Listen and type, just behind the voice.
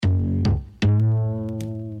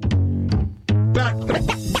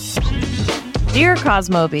Dear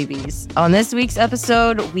Cosmo babies, on this week's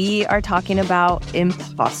episode, we are talking about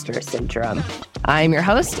imposter syndrome. I'm your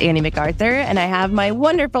host, Annie MacArthur, and I have my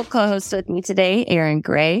wonderful co-host with me today, Aaron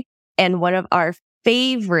Gray, and one of our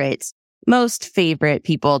most favorite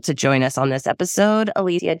people to join us on this episode,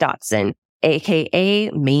 Alyssia Dotson, aka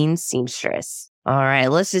Main Seamstress. All right,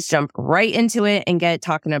 let's just jump right into it and get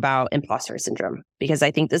talking about imposter syndrome, because I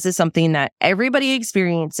think this is something that everybody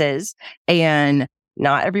experiences and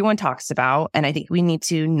not everyone talks about. And I think we need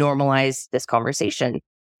to normalize this conversation.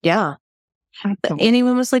 Yeah. Annie,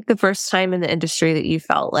 when was like the first time in the industry that you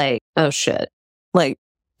felt like, oh shit, like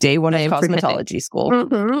day one of cosmetology school?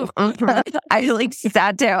 I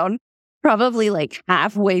sat down probably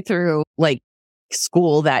halfway through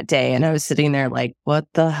school that day, and I was sitting there what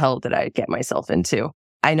the hell did I get myself into?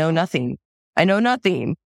 I know nothing,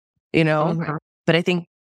 Mm-hmm. But I think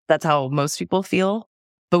that's how most people feel,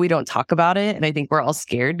 but we don't talk about it. And I think we're all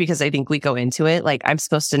scared because I think we go into it I'm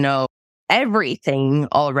supposed to know everything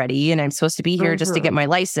already, and I'm supposed to be here just to get my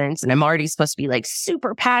license, and I'm already supposed to be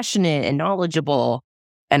super passionate and knowledgeable,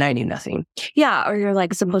 and I knew nothing. Yeah, or you're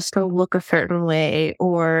supposed to look a certain way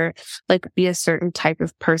or be a certain type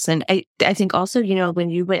of person. I think also, when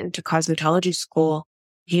you went into cosmetology school,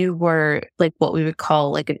 you were what we would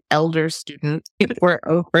call an elder student. You were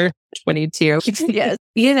over 22. Yes.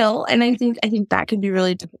 And I think that can be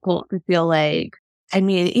really difficult to feel you're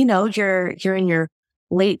in your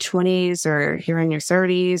late 20s or you're in your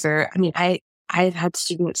 30s, or I've had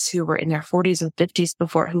students who were in their 40s and 50s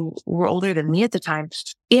before who were older than me at the time,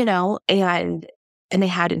 and they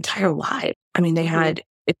had entire lives. They had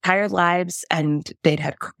entire lives, and they'd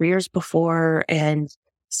had careers before, and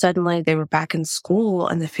suddenly they were back in school,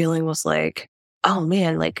 and the feeling was oh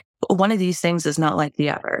man, one of these things is not like the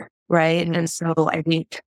other, right? And so I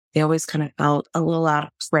think they always kind of felt a little out of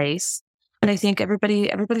place. And I think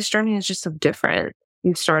everybody's journey is just so different.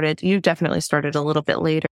 You definitely started a little bit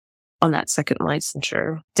later on that second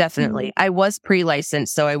licensure. Definitely. Mm-hmm. I was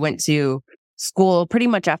pre-licensed, so I went to school pretty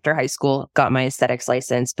much after high school, got my aesthetics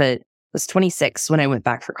license, but was 26 when I went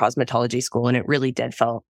back for cosmetology school, and it really did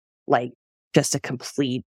felt like just a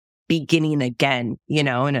complete beginning again, in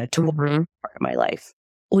a total part of my life.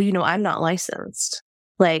 Well, I'm not licensed.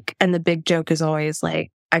 And the big joke is always I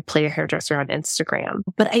play a hairdresser on Instagram.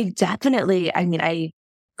 But I definitely, I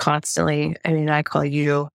constantly, I call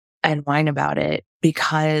you and whine about it,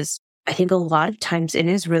 because I think a lot of times it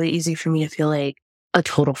is really easy for me to feel like a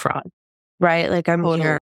total fraud, right? I'm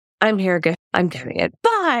here, I'm giving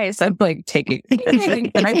advice. I'm taking,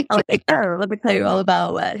 and I'm let me tell you all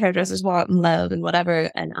about what hairdressers want and love and whatever.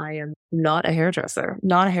 And I am not a hairdresser.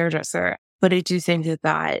 But I do think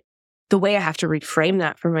that the way I have to reframe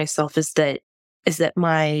that for myself is that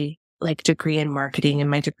my degree in marketing and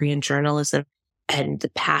my degree in journalism and the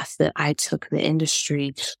path that I took in the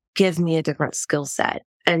industry give me a different skill set.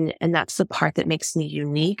 And that's the part that makes me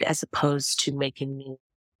unique, as opposed to making me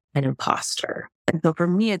an imposter. And so for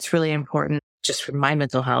me, it's really important, just for my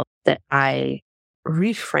mental health, that I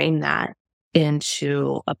reframe that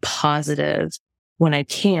into a positive when I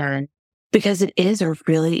can, because it is a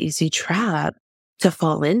really easy trap to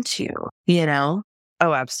fall into, Oh,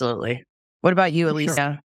 absolutely. What about you, Alyssia?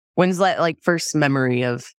 Sure. When's that first memory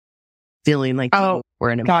of feeling you were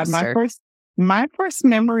an imposter? God, my first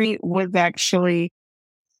memory was actually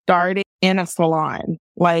starting in a salon,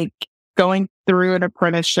 going through an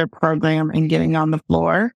apprenticeship program and getting on the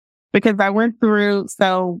floor, because I went through,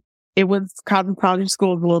 so it was cosmetology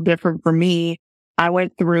school was a little different for me. I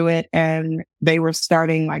went through it, and they were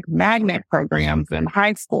starting magnet programs in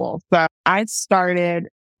high school. So I started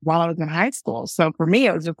while I was in high school. So for me,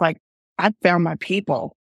 it was just I found my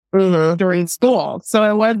people during school. So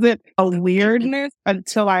it wasn't a weirdness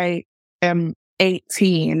until I am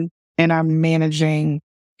 18 and I'm managing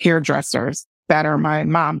hairdressers that are my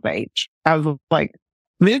mom's age. I was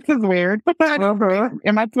this is weird.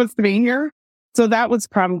 Am I supposed to be here? So that was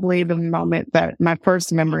probably the moment that my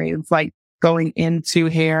first memory is going into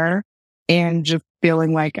hair and just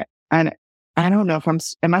feeling I don't know if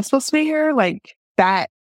am I supposed to be here? That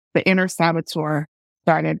the inner saboteur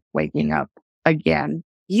started waking up again.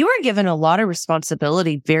 You were given a lot of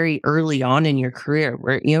responsibility very early on in your career,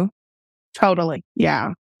 weren't you? Totally.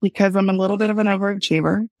 Yeah. Because I'm a little bit of an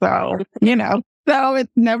overachiever. So, so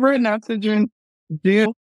it's never enough to just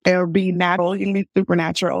do or be natural. You can be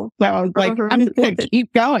supernatural. So I was I'm just going to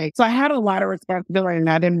keep going. So I had a lot of responsibility, and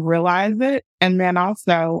I didn't realize it. And then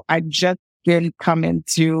also I just didn't come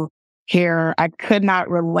into hair. I could not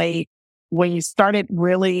relate when you started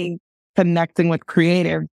really connecting with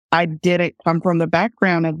creative. I didn't come from the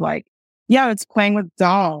background of yeah, it's playing with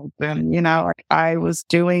dolls. And, like I was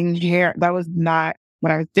doing hair. That was not what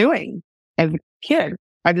I was doing as a kid.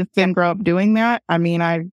 I just didn't grow up doing that. I mean,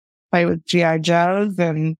 I played with G.I. Joes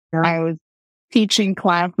and I was teaching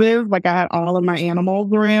classes. Like I had all of my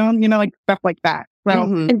animals around, like stuff like that. So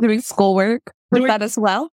And doing schoolwork with that as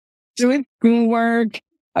well. Doing schoolwork.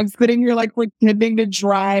 I'm sitting here like pretending to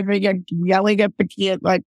drive and yelling at the kid.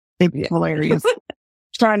 Like it's hilarious.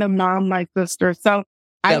 Trying to mom my sister. So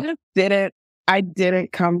I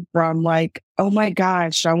didn't come from like, oh my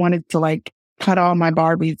gosh, I wanted to like cut all my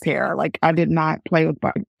Barbie's hair. Like I did not play with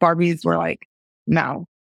Barbies were like, no.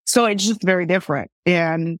 So it's just very different.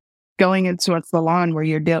 And going into a salon where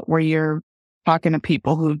you're talking to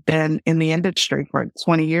people who've been in the industry for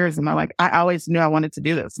 20 years. And they're like, I always knew I wanted to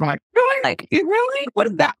do this. I'm like, really? Like, really? What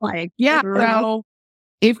is that like? Yeah. So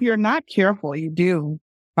if you're not careful, you do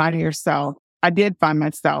find yourself. I did find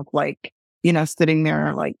myself like, sitting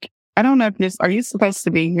there like, I don't know if are you supposed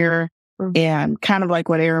to be here? And kind of like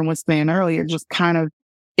what Aaron was saying earlier, just kind of,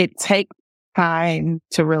 it takes time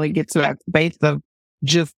to really get to that space of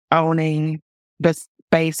just owning the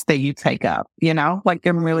space that you take up, like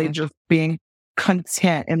and really just being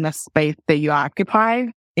content in the space that you occupy.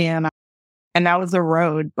 And that was a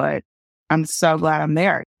road, but I'm so glad I'm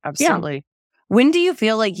there. Absolutely. Yeah. When do you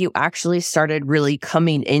feel like you actually started really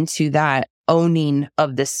coming into that owning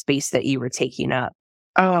of the space that you were taking up?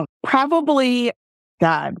 Probably,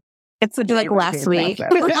 God, it's a like last week. I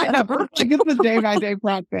know, like it's a day-by-day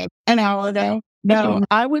process. An hour ago. No,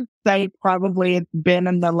 I would say probably it's been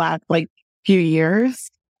in the last like few years.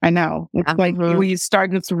 I know. It's like when you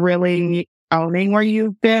start just really owning where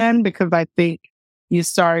you've been, because I think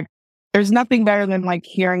there's nothing better than like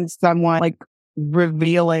hearing someone like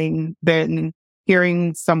revealing than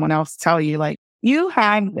hearing someone else tell you like, you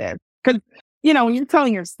have this. Because, when you're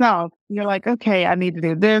telling yourself, you're like, okay, I need to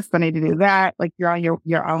do this. I need to do that. Like you're on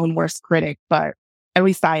your own worst critic, but at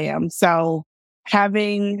least I am. So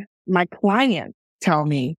having my clients tell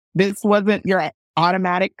me this wasn't your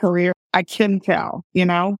automatic career, I can tell,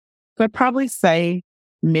 So I'd probably say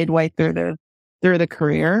midway through the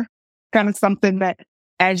career, kind of something that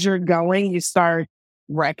as you're going, you start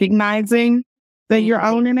recognizing that you're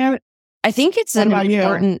owning it. I think it's an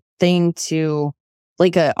important thing to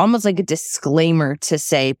almost like a disclaimer to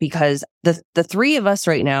say, because the three of us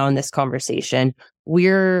right now in this conversation,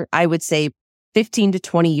 we're, I would say, 15 to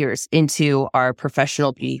 20 years into our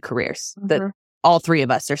professional beauty careers. That all three of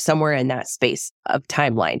us are somewhere in that space of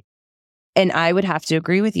timeline. And I would have to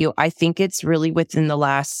agree with you. I think it's really within the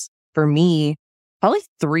last, for me, probably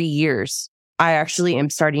 3 years, I actually am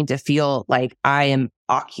starting to feel like I am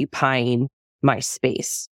occupying my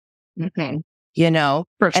space. Okay.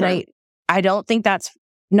 For sure. And I don't think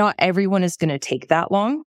not everyone is going to take that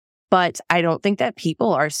long, but I don't think that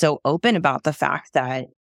people are so open about the fact that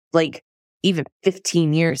like even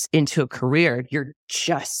 15 years into a career, you're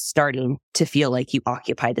just starting to feel like you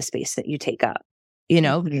occupy the space that you take up,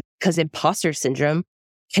 because imposter syndrome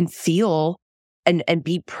can feel and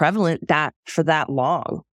be prevalent for that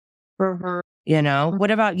long.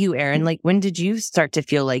 What about you, Erin? Like, when did you start to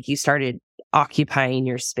feel like you started occupying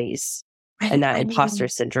your space and that imposter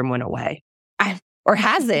syndrome went away? Or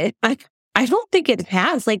has it? I don't think it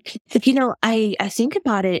has. Like, I think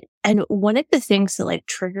about it. And one of the things that like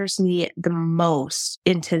triggers me the most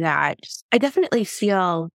into that, I definitely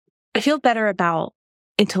feel better about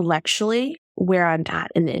intellectually where I'm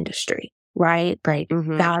at in the industry, right? Like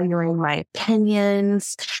valuing my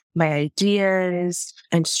opinions, my ideas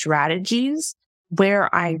and strategies.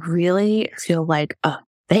 Where I really feel like a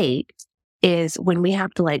fake is when we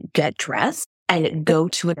have to like get dressed and go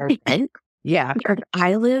to an event. Yeah.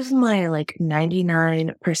 I live my like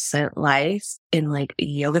 99% life in like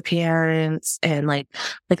yoga pants and like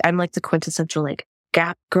I'm like the quintessential like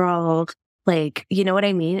Gap girl, like, you know what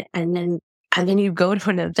I mean? And then you go to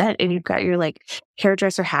an event and you've got your like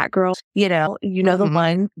hairdresser hat girl, the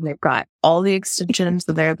one, they've got all the extensions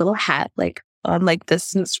of their little hat, like on like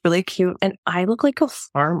this, and it's really cute. And I look like a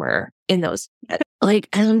farmer in those, like,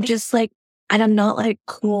 and I'm just like, and I'm not like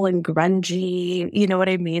cool and grungy, you know what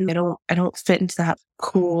I mean? I don't fit into that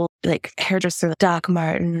cool, like hairdresser, Doc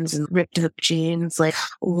Martens and ripped up jeans. Like,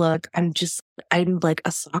 look, I'm like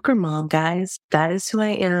a soccer mom, guys. That is who I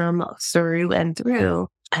am through and through.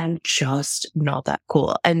 I'm just not that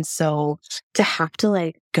cool. And so to have to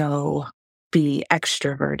like go be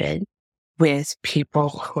extroverted with people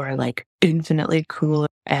who are like infinitely cool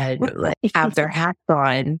and like have their hats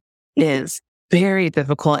on is very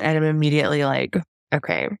difficult. And I'm immediately like,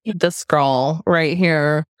 okay, this girl right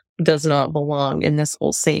here does not belong in this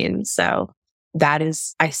whole scene. So that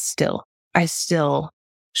is, I still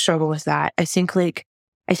struggle with that. I think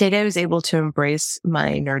I was able to embrace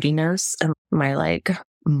my nerdiness and my like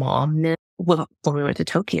momness when we went to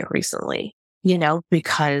Tokyo recently,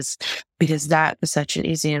 because that was such an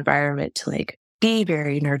easy environment to like be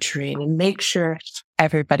very nurturing and make sure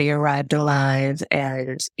everybody arrived alive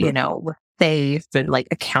and, were safe and like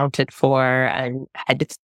accounted for and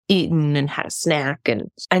had eaten and had a snack.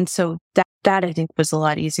 And so that I think was a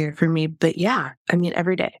lot easier for me. But yeah, I mean,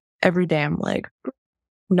 every day I'm like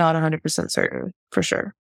not 100% certain for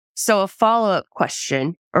sure. So a follow-up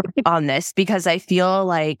question on this, because I feel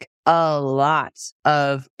like a lot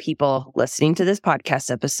of people listening to this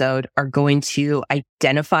podcast episode are going to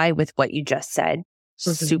identify with what you just said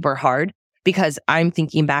super hard, because I'm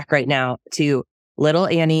thinking back right now to little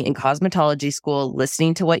Annie in cosmetology school,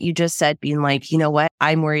 listening to what you just said, being like, you know what?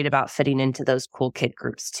 I'm worried about fitting into those cool kid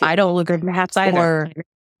groups too. I don't look good in hats either. Or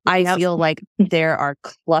I feel like there are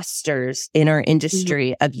clusters in our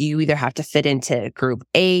industry of you either have to fit into group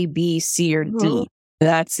A, B, C, or D.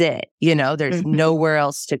 That's it. There's nowhere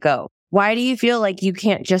else to go. Why do you feel like you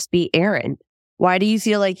can't just be Erin? Why do you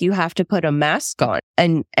feel like you have to put a mask on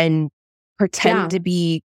and pretend to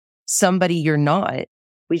be somebody you're not?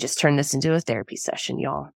 We just turned this into a therapy session,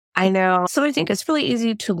 y'all. I know. So I think it's really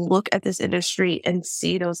easy to look at this industry and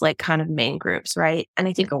see those like kind of main groups, right? And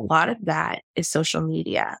I think a lot of that is social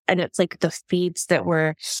media. And it's like the feeds that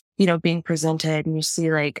were, being presented. And you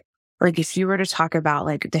see like if you were to talk about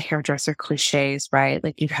like the hairdresser cliches, right?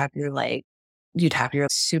 Like you'd have your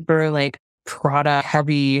super like product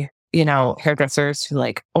heavy, hairdressers who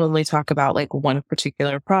like only talk about like one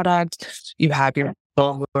particular product. You have your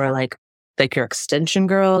people who are like your extension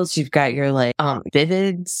girls, you've got your like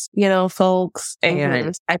Vivids, folks.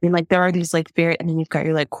 And I mean like there are these like and then you've got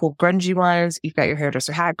your like cool grungy ones, you've got your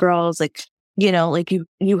hairdresser hat girls, like, like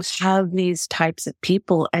you have these types of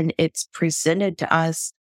people and it's presented to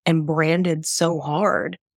us and branded so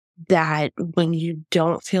hard that when you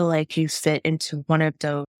don't feel like you fit into one of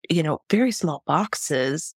those, very small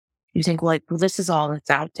boxes, you think like, well, this is all that's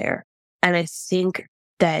out there. And I think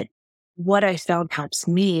that what I found helps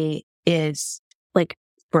me is like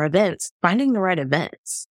for events, finding the right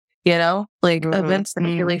events, events that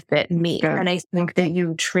really fit me. Good. And I think that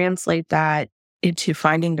you translate that into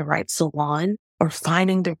finding the right salon or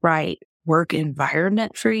finding the right work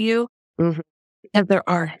environment for you. And there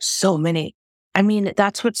are so many. I mean,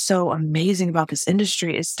 that's what's so amazing about this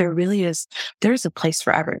industry is there's a place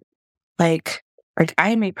for everyone. Like I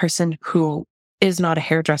am a person who is not a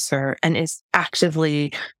hairdresser and is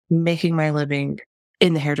actively making my living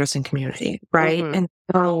in the hairdressing community, right? And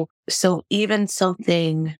so even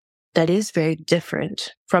something that is very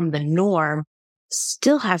different from the norm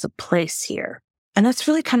still has a place here. And that's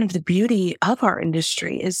really kind of the beauty of our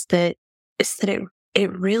industry is that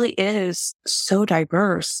it really is so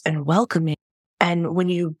diverse and welcoming. And when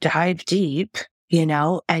you dive deep,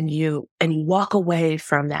 and you walk away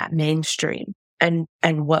from that mainstream and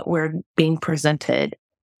what we're being presented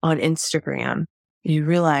on Instagram, you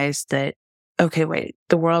realize that, okay, wait,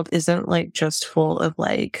 the world isn't like just full of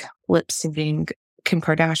like lip syncing Kim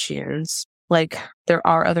Kardashians. Like there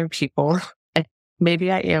are other people and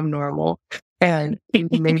maybe I am normal and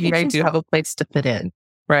maybe I do have a place to fit in,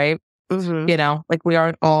 right? Like we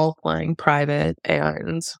aren't all flying private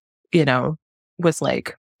and, with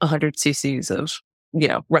like 100 cc's of,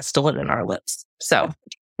 Restylane in our lips. So,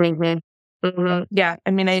 yeah,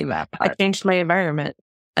 I mean, I changed my environment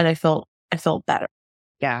and I felt better.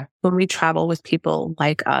 Yeah. When we travel with people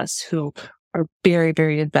like us who are very,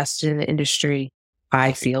 very invested in the industry,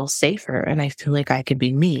 I feel safer and I feel like I can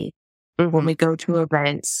be me. When we go to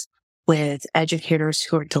events with educators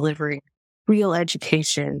who are delivering real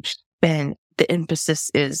education, then the emphasis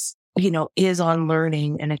is on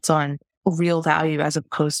learning and it's on real value as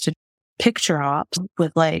opposed to picture ops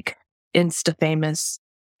with like Insta famous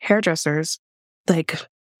hairdressers. Like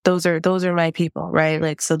those are my people, right?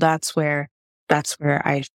 Like, so that's where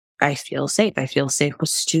I feel safe. I feel safe with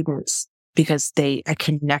students because I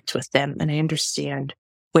connect with them and I understand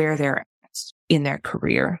where they're at in their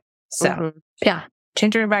career. So yeah,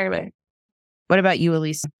 change your environment. What about you,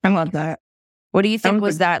 Alyssia? I love that. What do you think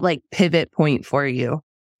was that like pivot point for you?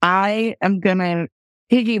 I am going to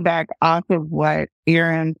piggyback off of what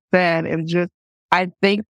Erin said and just, I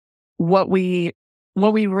think what we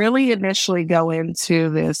really initially go into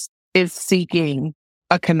this is seeking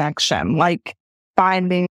a connection, like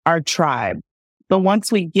finding our tribe. But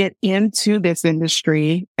once we get into this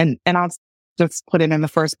industry, and I'll just put it in the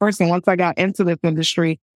first person, once I got into this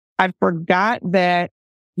industry, I forgot that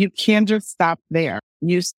you can't just stop there.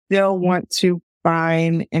 You still want to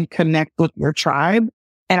find and connect with your tribe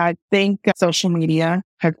And I think social media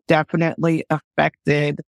has definitely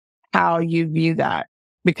affected how you view that,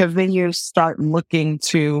 because then you start looking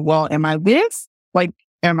to, well, am I this? Like,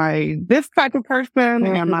 am I this type of person?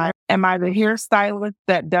 Am I the hairstylist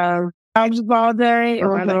that does edges all day?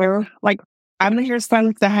 I'm the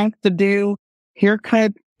hairstylist that has to do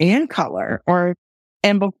haircuts and color,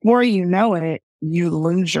 and before you know it, you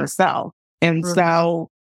lose yourself. And so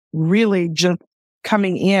really just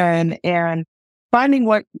coming in and finding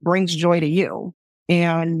what brings joy to you.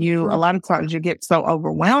 And a lot of times you get so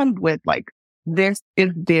overwhelmed with like, this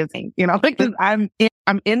is Disney, because I'm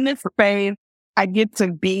in this phase. I get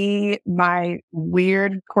to be my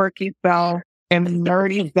weird, quirky self and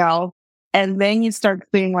nerdy self. And then you start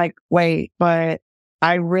seeing like, wait, but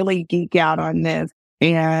I really geek out on this.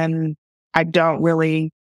 And I don't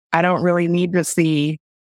really need to see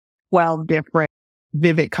 12 different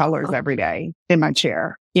vivid colors every day in my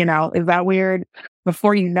chair. Is that weird?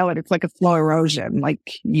 Before you know it, it's like a slow erosion. Like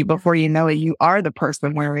before you know it, you are the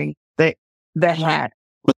person wearing the hat,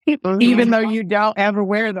 even though you don't ever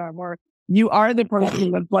wear them, or you are the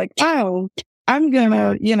person that's like, oh, I'm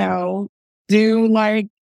gonna, do like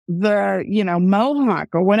the, mohawk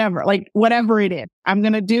or whatever, like whatever it is, I'm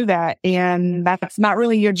gonna do that. And that's not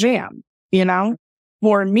really your jam,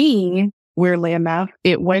 For me, weirdly enough,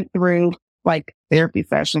 it went through like therapy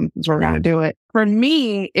sessions as we're going to do it. For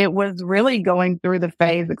me, it was really going through the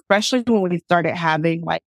phase, especially when we started having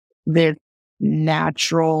like this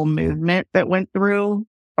natural movement that went through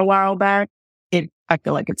a while back. I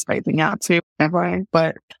feel like it's phasing out too, right?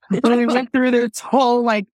 But when we went through this whole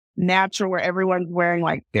like natural where everyone's wearing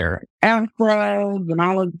like their afros and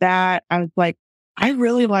all of that, I was like, I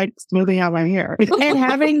really like smoothing out my hair and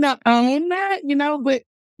having to own that, but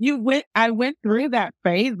I went through that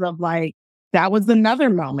phase of like, that was another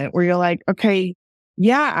moment where you're like, okay,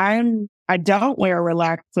 yeah, I don't wear a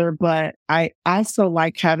relaxer, but I also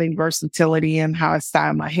like having versatility in how I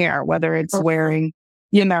style my hair, whether it's wearing,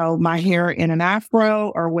 my hair in an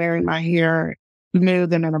afro or wearing my hair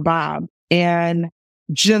smooth and in a bob, and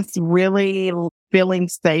just really feeling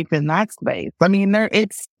safe in that space. I mean,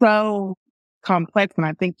 it's so complex, and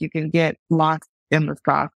I think you can get lost in the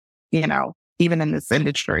sauce, even in this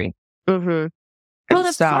industry. Mm-hmm. Well,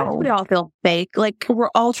 that's fine. We all feel fake. Like we're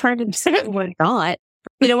all trying to say we're not.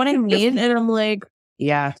 You know what I mean? And I'm like,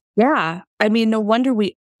 yeah. I mean, no wonder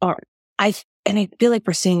we are. I feel like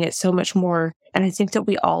we're seeing it so much more. And I think that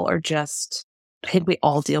I think we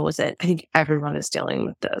all deal with it. I think everyone is dealing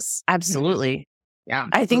with this. Absolutely. Yeah.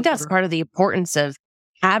 I think that's part of the importance of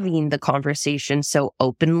having the conversation so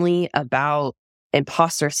openly about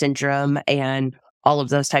imposter syndrome and all of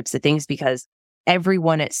those types of things, because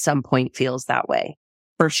everyone at some point feels that way.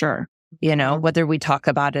 For sure. Whether we talk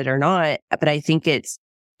about it or not. But I think it's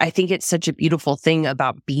such a beautiful thing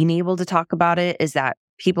about being able to talk about it, is that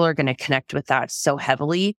people are going to connect with that so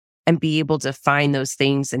heavily and be able to find those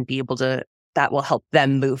things and be able to, that will help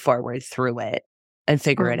them move forward through it and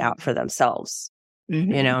figure it out for themselves.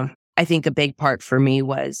 Mm-hmm. I think a big part for me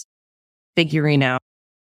was figuring out,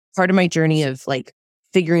 part of my journey of like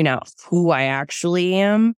figuring out who I actually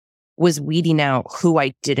am was weeding out who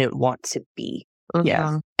I didn't want to be.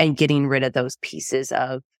 Yeah. And getting rid of those pieces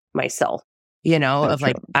of myself, of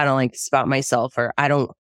like, I don't like this about myself, or I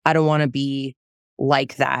don't want to be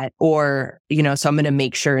like that, or, so I'm going to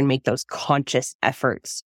make sure and make those conscious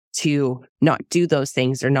efforts to not do those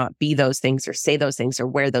things or not be those things or say those things or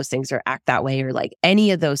wear those things or act that way, or like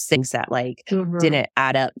any of those things that like didn't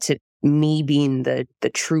add up to me being the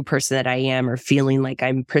true person that I am, or feeling like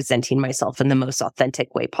I'm presenting myself in the most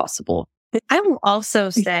authentic way possible. I will also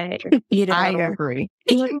say, I agree.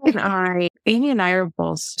 Amy and I are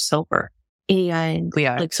both sober, and we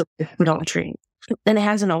are. Like, so we don't drink, and it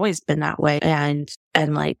hasn't always been that way. And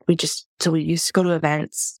like we used to go to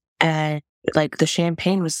events, and like the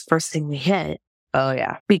champagne was the first thing we hit. Oh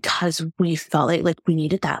yeah, because we felt like we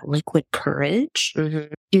needed that liquid courage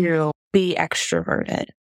to be extroverted,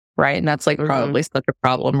 right? And that's like probably such a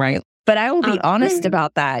problem, right? But I will be honest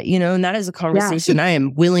about that, and that is a conversation I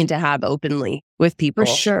am willing to have openly with people.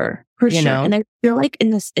 For sure. And I feel like in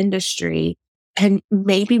this industry, and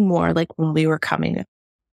maybe more like when we were coming,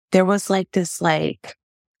 there was like this like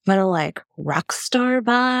kind of like rock star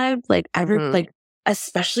vibe, like like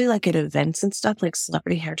especially like at events and stuff, like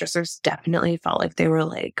celebrity hairdressers definitely felt like they were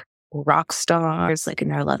like rock stars, like in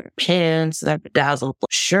their leather pants, their bedazzled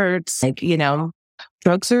shirts, like,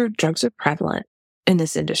 drugs are prevalent in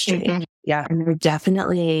this industry. Yeah. And there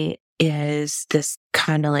definitely is this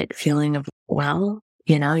kind of like feeling of, well,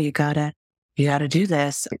 you gotta do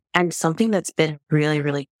this. And something that's been really,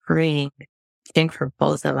 really freeing think for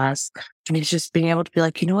both of us, I mean, it's just being able to be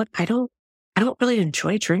like, you know what? I don't really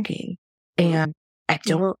enjoy drinking, and I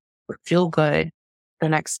don't feel good the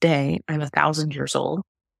next day. I'm 1,000 years old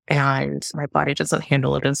and my body doesn't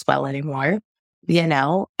handle it as well anymore, you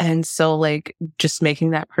know? And so like just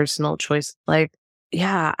making that personal choice, like,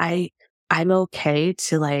 yeah, I'm okay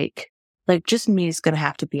to like just me is going to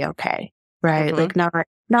have to be okay. Right. Like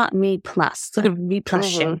not me plus sort of me plus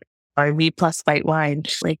shit or me plus white wine.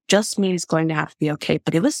 Like just me is going to have to be okay.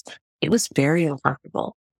 But it was very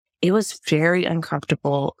uncomfortable. It was very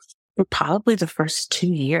uncomfortable for probably the first 2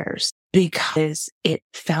 years because it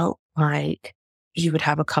felt like you would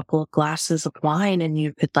have a couple of glasses of wine and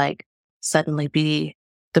you could like suddenly be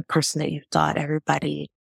the person that you thought everybody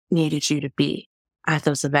needed you to be at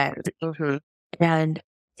those events. And I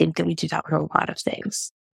think that we do that with a lot of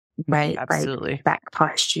things, right? Absolutely. Like that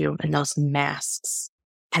costume and those masks.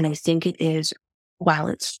 And I think it is, while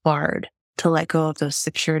it's hard to let go of those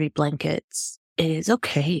security blankets, it is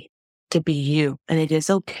okay to be you. And it is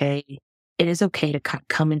okay. It is okay to kind of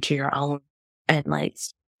come into your own and like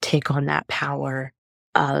take on that power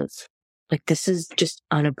of like, this is just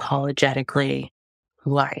unapologetically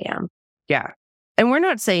who I am. Yeah. And we're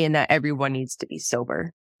not saying that everyone needs to be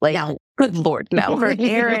sober. Like, good Lord, no. For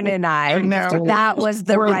Aaron and I, that was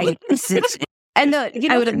the right decision. And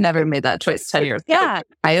I would have never made that choice 10 years ago. Yeah.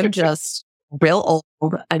 I am just real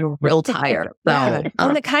old and real tired. So,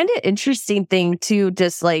 and the kind of interesting thing too,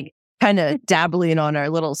 just like kind of dabbling on our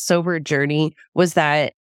little sober journey, was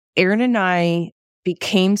that Aaron and I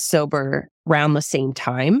became sober around the same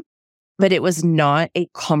time, but it was not a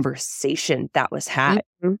conversation that was had.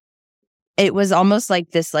 It was almost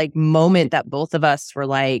like this like moment that both of us were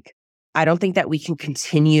like, I don't think that we can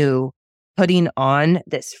continue putting on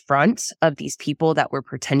this front of these people that we're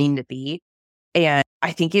pretending to be. And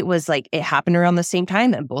I think it was like, it happened around the same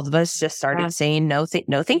time. And both of us just started saying, no,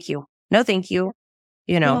 thank you. No, thank you.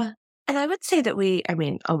 You know? Yeah. And I would say that I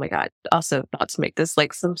mean, oh my God, also not to make this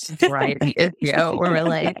like some sobriety issue or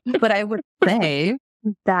like, but I would say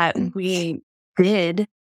that we did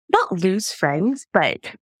not lose friends,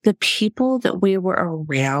 but the people that we were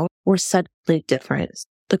around were suddenly different.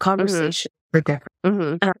 The conversations were different.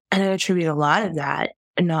 And I attribute a lot of that,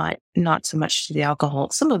 not so much to the alcohol,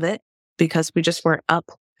 some of it, because we just weren't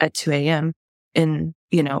up at 2 a.m. in,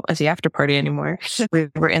 at the after party anymore. We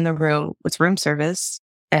were in the room with room service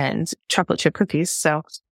and chocolate chip cookies. So,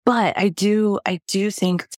 but I do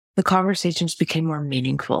think the conversations became more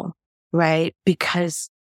meaningful, right? Because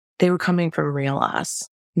they were coming from real us,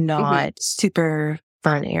 not super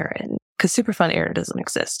fun Erin. Because super fun Erin doesn't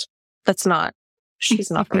exist.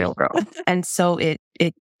 She's not a real girl. And so it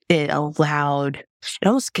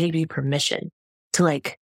almost gave you permission to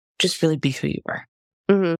like, just really be who you were,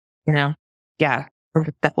 Yeah. Or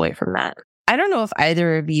step away from that. I don't know if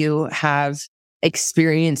either of you have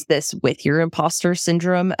experienced this with your imposter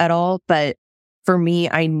syndrome at all, but for me,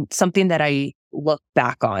 something that I look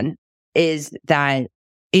back on is that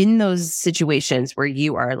in those situations where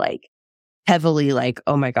you are like heavily like,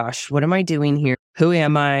 oh my gosh, what am I doing here? Who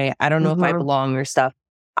am I? I don't know if I belong or stuff.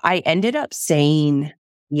 I ended up saying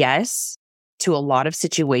yes to a lot of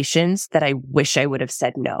situations that I wish I would have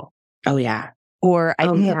said no. Oh yeah. Or I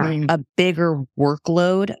put a bigger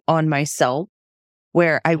workload on myself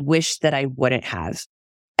where I wish that I wouldn't have.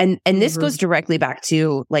 And this goes directly back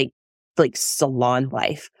to like salon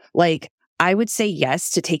life. Like I would say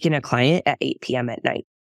yes to taking a client at 8 p.m. at night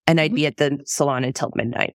and I'd be at the salon until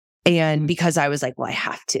midnight. And because I was like, well, I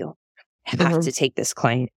have to take this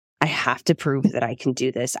client. I have to prove that I can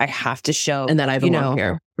do this. I have to show, and that I belong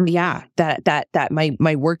here. Yeah, that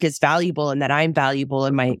my work is valuable and that I'm valuable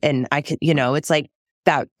and I can, it's like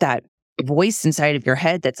that voice inside of your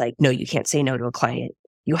head that's like, no, you can't say no to a client.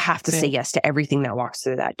 You have to say yes to everything that walks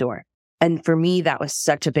through that door. And for me, that was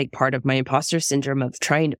such a big part of my imposter syndrome of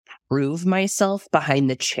trying to prove myself behind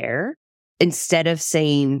the chair instead of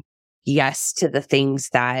saying yes to the things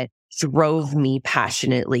that drove me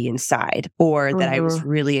passionately inside or that I was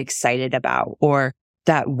really excited about or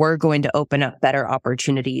that were going to open up better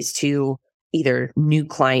opportunities to either new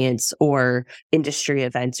clients or industry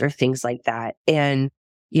events or things like that. And,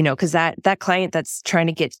 because that client that's trying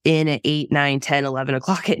to get in at 8, 9, 10, 11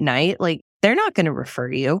 o'clock at night, like they're not going to refer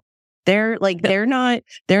you. They're like, they're not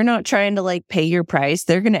trying to like pay your price.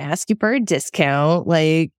 They're going to ask you for a discount.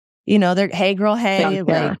 Like, they're, hey girl, hey,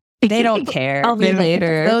 like, they don't care. I'll be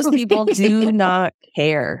later. Those people do not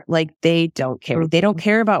care. Like they don't care. They don't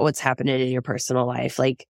care about what's happening in your personal life.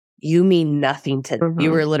 Like you mean nothing to them.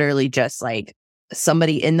 You were literally just like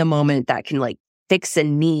somebody in the moment that can like fix a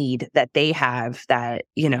need that they have that,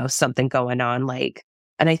 something going on. Like,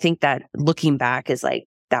 And I think that looking back is like,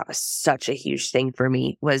 that was such a huge thing for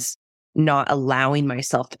me, was not allowing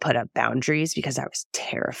myself to put up boundaries because I was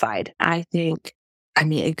terrified. I think,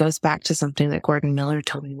 it goes back to something that Gordon Miller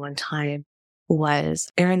told me one time was,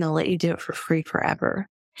 Erin, they'll let you do it for free forever.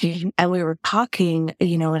 And we were talking,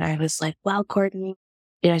 and I was like, well, Gordon,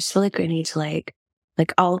 I just feel like I need to like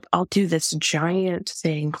I'll do this giant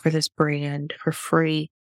thing for this brand for free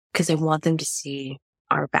because I want them to see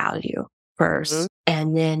our value first.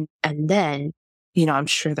 And then, I'm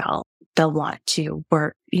sure they'll want to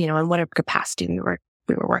work, in whatever capacity we were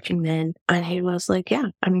working in. And he was like, yeah,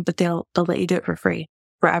 but they'll let you do it for free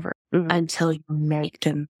forever until you make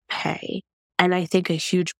them pay. And I think a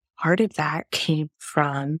huge part of that came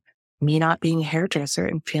from me not being a hairdresser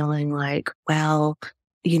and feeling like, well,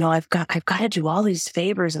 I've got to do all these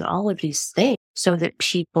favors and all of these things so that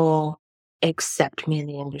people accept me in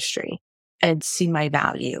the industry and see my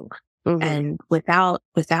value. And without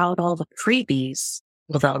all the freebies,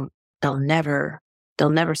 well, they'll never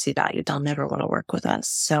see value. They'll never want to work with us.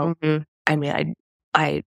 So,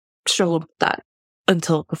 I struggled with that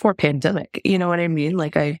until before pandemic. You know what I mean?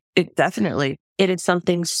 Like it is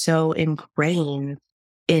something so ingrained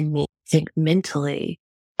in me, I think mentally,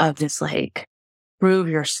 of this like, prove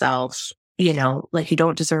yourself, like you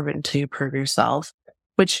don't deserve it until you prove yourself,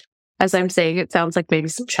 which, as I'm saying, it sounds like maybe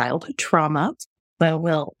some childhood trauma, but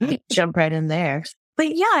we'll jump right in there.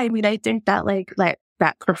 But yeah, I think that like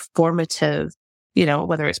that performative,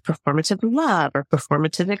 whether it's performative love or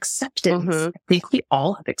performative acceptance, I think we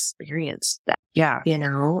all have experienced that. Yeah.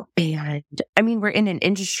 And we're in an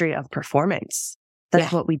industry of performance.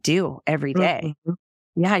 That's what we do every day.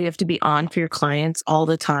 Yeah. You have to be on for your clients all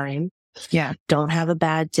the time. Yeah. Don't have a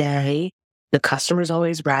bad day. The customer's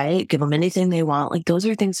always right. Give them anything they want. Like those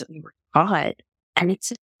are things that we were taught.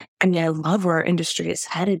 And I love where our industry is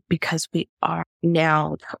headed because we're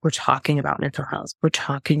talking about mental health. We're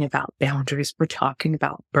talking about boundaries. We're talking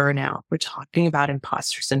about burnout. We're talking about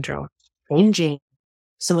imposter syndrome, changing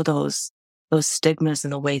some of those stigmas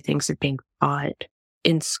and the way things are being taught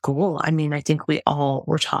in school. I think we all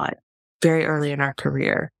were taught very early in our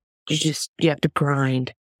career. You have to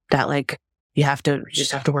grind. That like you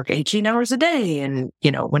just have to work 18 hours a day. And,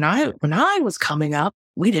 when I was coming up,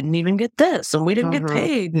 we didn't even get this and we didn't get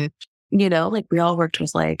paid. And, like we all worked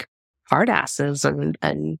with like hard asses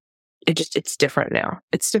and it's different now.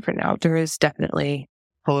 It's different now. There is definitely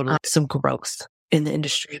some growth in the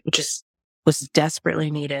industry, which was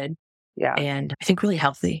desperately needed. Yeah. And I think really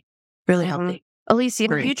healthy, healthy.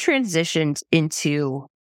 Alyssia, have you transitioned into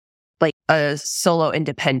like a solo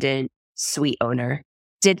independent suite owner?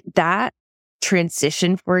 Did that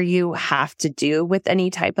transition for you have to do with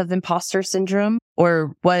any type of imposter syndrome?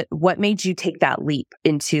 Or what made you take that leap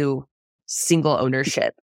into single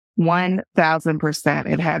ownership? 1,000%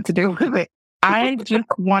 it had to do with it. I just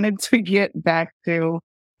wanted to get back to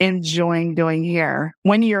enjoying doing hair.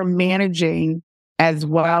 When you're managing as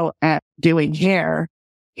well as doing hair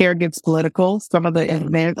gets political. Some of the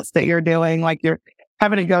events that you're doing, like you're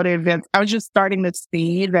having to go to events. I was just starting to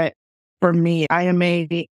see that for me, I am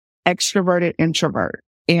a extroverted introvert.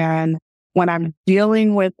 And when I'm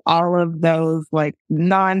dealing with all of those like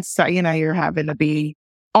you're having to be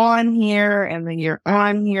on here and then you're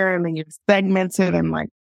on here and then you're segmented and like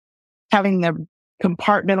having to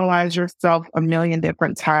compartmentalize yourself a million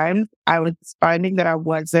different times, I was finding that I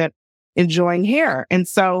wasn't enjoying hair. And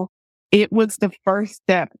so it was the first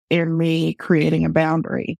step in me creating a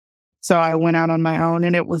boundary. So I went out on my own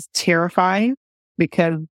and it was terrifying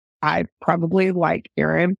because I probably, like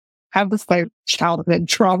Erin, have the same childhood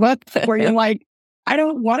trauma where you're like, I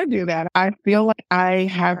don't want to do that. I feel like I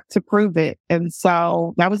have to prove it. And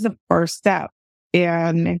so that was the first step.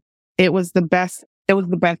 And it was the best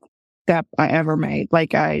step I ever made.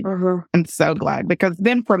 Like I'm so glad because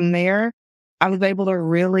then from there, I was able to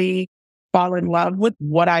really fall in love with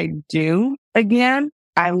what I do again.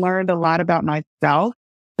 I learned a lot about myself.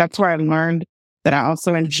 That's where I learned that I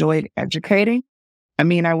also enjoyed educating.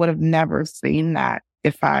 I would have never seen that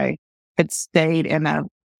if I had stayed in a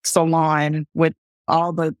salon with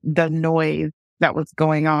all the noise that was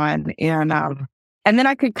going on. And then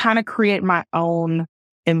I could kind of create my own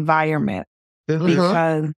environment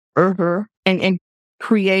because and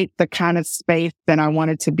create the kind of space that I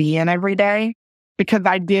wanted to be in every day. Because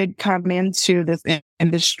I did come into this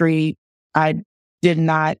industry, I did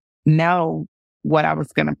not know what I was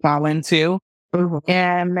going to fall into.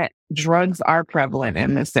 And drugs are prevalent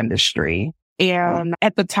in this industry. And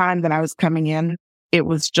at the time that I was coming in, it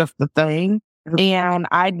was just the thing. And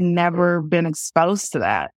I'd never been exposed to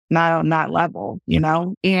that, not on that level,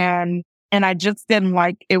 And I just didn't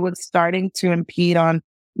like it was starting to impede on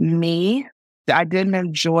me. I didn't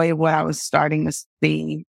enjoy what I was starting to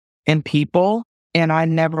see in people. And I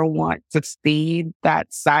never want to see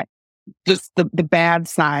that side, just the bad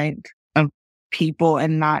side of people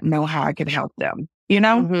and not know how I could help them,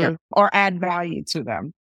 or add value to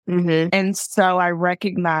them. And so I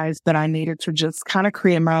recognized that I needed to just kind of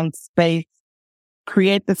create my own space,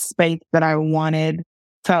 create the space that I wanted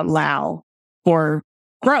to allow for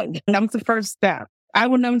growth. That was the first step. I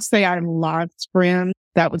would never say I lost friends.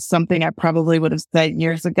 That was something I probably would have said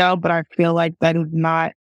years ago, but I feel like that is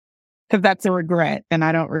not, because that's a regret, and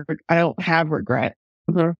I don't have regret.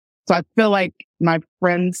 So I feel like my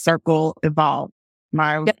friend circle evolved.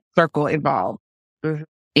 My circle evolved,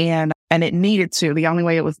 and it needed to. The only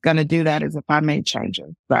way it was going to do that is if I made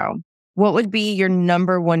changes. So, what would be your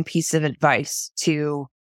number one piece of advice to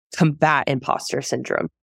combat imposter syndrome?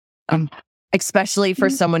 Especially for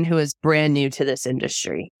someone who is brand new to this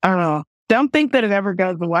industry. I don't know. Don't think that it ever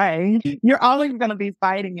goes away. You're always going to be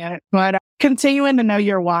fighting it, but continuing to know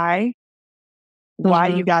your why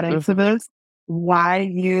you got into this, why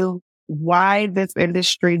this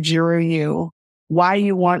industry drew you, why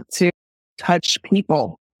you want to touch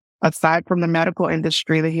people. Aside from the medical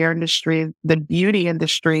industry, the hair industry, the beauty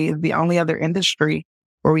industry is the only other industry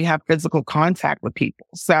where we have physical contact with people.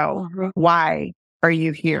 So why are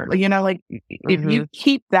you here? If you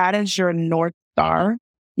keep that as your North Star,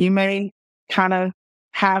 you may kind of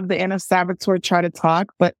have the inner saboteur try to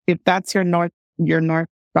talk, but if that's your North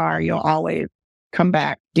Star, you'll always come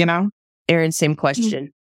back, Erin, same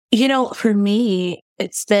question. For me,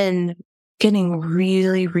 it's been getting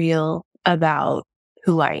really real about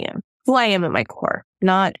who I am at my core,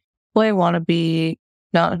 not who I want to be,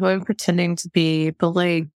 not who I'm pretending to be, but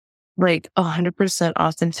like 100%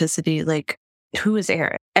 authenticity. Like, who is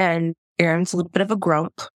Erin? And Erin's a little bit of a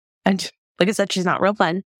grump. And like I said, she's not real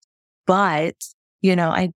fun, but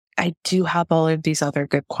I do have all of these other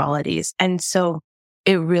good qualities. And so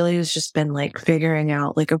it really has just been like figuring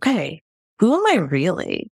out like, okay, who am I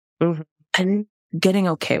really? And getting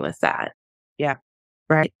okay with that. Yeah.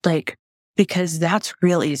 Right. Like, because that's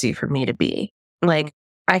real easy for me to be. Like,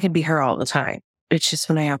 I can be her all the time. It's just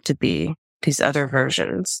when I have to be these other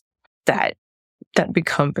versions that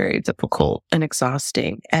become very difficult and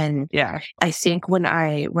exhausting. And I think when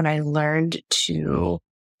I learned to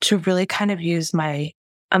really kind of use I'm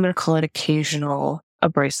going to call it occasional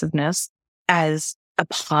abrasiveness as a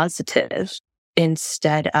positive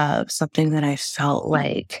instead of something that I felt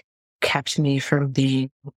like kept me from being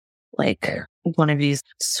like one of these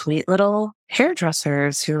sweet little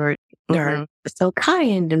hairdressers who are so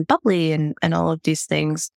kind and bubbly and all of these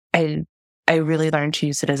things. I really learned to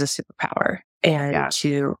use it as a superpower and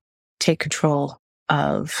to take control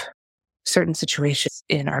of certain situations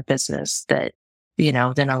in our business that,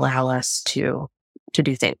 then allow us to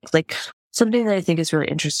do things. Like, something that I think is really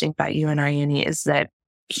interesting about you and I, Annie, is that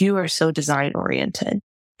you are so design oriented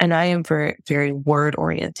and I am very, very word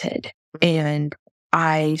oriented. And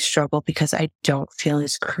I struggle because I don't feel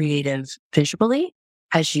as creative visually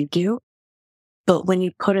as you do. But when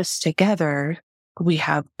you put us together, we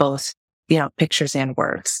have both, pictures and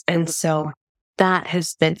words. And so that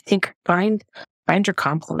has been, I think, find your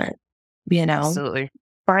complement, Absolutely.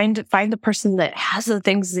 Find the person that has the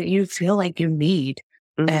things that you feel like you need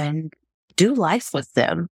and do life with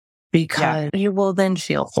them, because you will then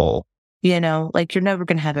feel whole, like you're never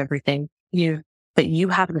going to have everything but you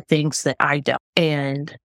have the things that I don't.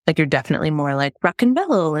 And like, you're definitely more like rock and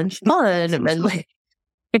roll and fun and like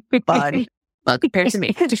fun. Well, compared to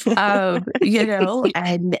me,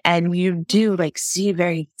 and you do like see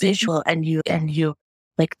very visual and you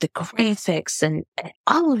like the graphics and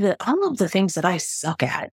all of the things that I suck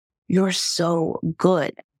at. You're so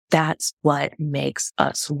good. That's what makes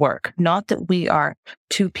us work. Not that we are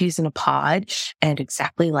two peas in a pod and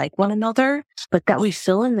exactly like one another, but that we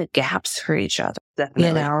fill in the gaps for each other.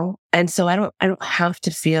 Definitely. And so I don't have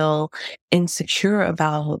to feel insecure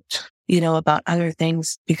about other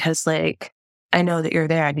things, because like, I know that you're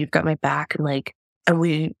there and you've got my back, and like, and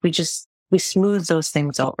we smooth those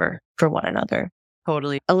things over for one another.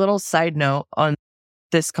 Totally. A little side note on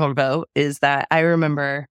this convo is that I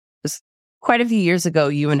remember it was quite a few years ago,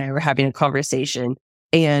 you and I were having a conversation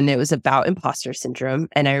and it was about imposter syndrome.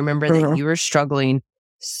 And I remember that you were struggling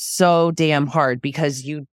so damn hard because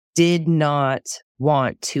you did not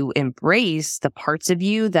want to embrace the parts of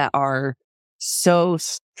you that are so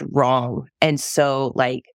strong and so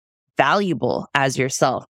like valuable as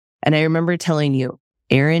yourself. And I remember telling you,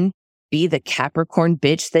 Erin, be the Capricorn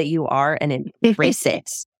bitch that you are and embrace it.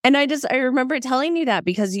 And I remember telling you that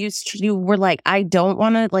because you were like, I don't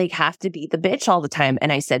want to like have to be the bitch all the time.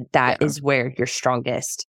 And I said, that is where you're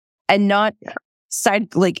strongest. and not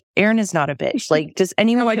side, like Erin is not a bitch. Like, just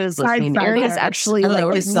anyone who is listening, Erin is actually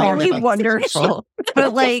like is really wonderful.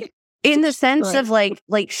 But like, in the sense of like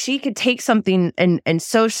she could take something and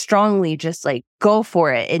so strongly just like go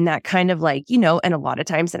for it in that kind of like, and a lot of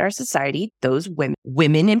times in our society, those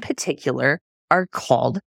women in particular are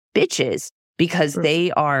called bitches because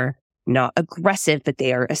they are not aggressive, but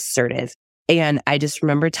they are assertive. And I just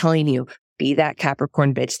remember telling you, be that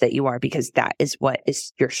Capricorn bitch that you are, because that is what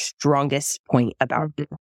is your strongest point about you.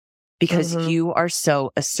 Because you are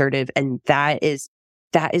so assertive, and that is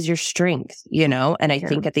your strength, And I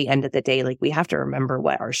think at the end of the day, like we have to remember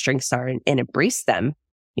what our strengths are and embrace them,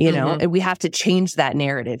 and we have to change that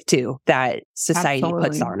narrative too that society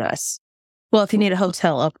puts on us. Well, if you need a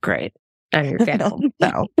hotel upgrade, I'm your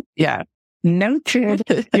So, yeah. Noted.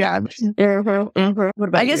 Yeah. What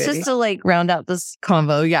about I guess just to like round out this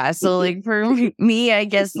convo. Yeah. So like for me, I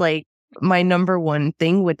guess like my number one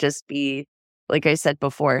thing would just be, like I said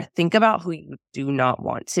before, think about who you do not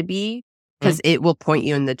want to be, because it will point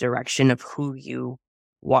you in the direction of who you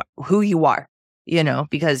are,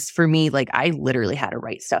 because for me, like I literally had to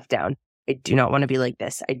write stuff down. I do not want to be like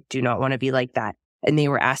this. I do not want to be like that. And they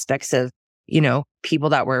were aspects of, people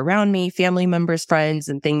that were around me, family members, friends,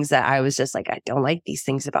 and things that I was just like, I don't like these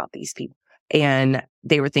things about these people. And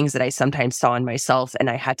they were things that I sometimes saw in myself, and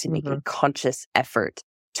I had to make a conscious effort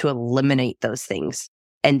to eliminate those things.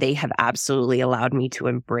 And they have absolutely allowed me to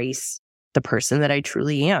embrace the person that I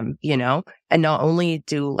truly am, And not only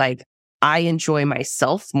do like I enjoy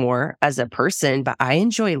myself more as a person, but I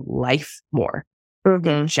enjoy life more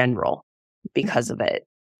in general because of it.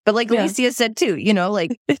 But like Alyssia said too,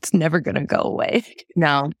 like it's never going to go away.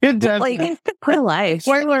 No. It does. Like, what a life.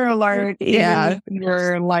 Spoiler alert. Yeah.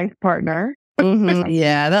 Your life partner.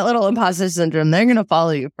 Yeah, that little imposter syndrome, they're going to follow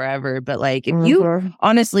you forever. But like, if you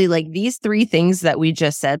honestly, like these three things that we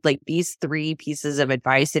just said, like these three pieces of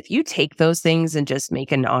advice, if you take those things and just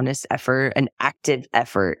make an honest effort, an active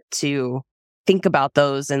effort to think about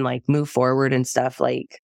those and like move forward and stuff,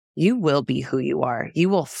 like you will be who you are. You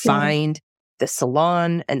will find the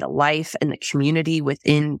salon and the life and the community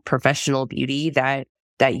within professional beauty that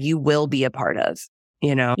you will be a part of,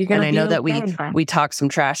 And I know that we talk some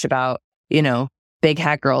trash about, big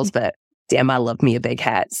hat girls, but damn, I love me a big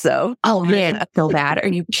hat. So, oh man, I feel bad. Are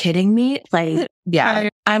you kidding me? Like, yeah,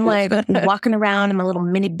 I'm like walking around in my little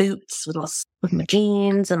mini boots with my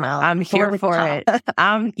jeans and I'm here for it.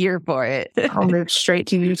 I'm here for it. I'll move straight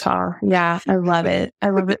to Utah. Yeah, I love it. I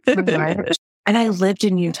love it so much. And I lived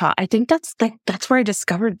in Utah. I think that's where I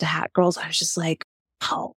discovered the hat girls. I was just like,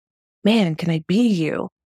 oh man, can I be you?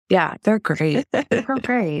 Yeah, they're great. They're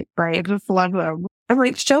great, right? I just love them. I'm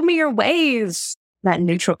like, show me your ways. That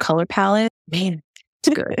neutral color palette, man,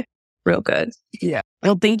 it's good. Real good. Yeah.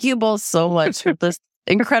 Well, thank you both so much for this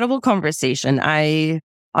incredible conversation. I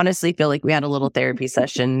honestly feel like we had a little therapy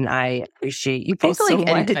session. I appreciate you both so much.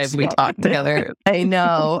 Anytime we talk together. I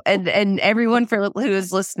know. And everyone who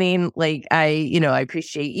is listening, like I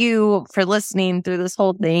appreciate you for listening through this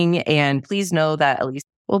whole thing. And please know that Alyssia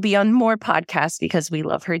will be on more podcasts because we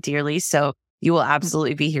love her dearly. So you will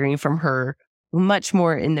absolutely be hearing from her much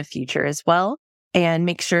more in the future as well. And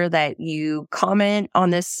make sure that you comment on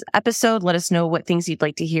this episode. Let us know what things you'd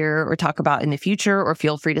like to hear or talk about in the future, or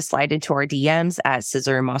feel free to slide into our DMs at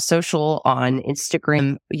Scissor and Moss Social on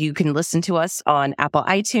Instagram. You can listen to us on Apple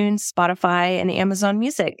iTunes, Spotify, and Amazon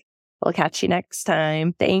Music. We'll catch you next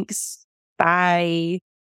time. Thanks. Bye.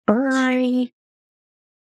 Bye.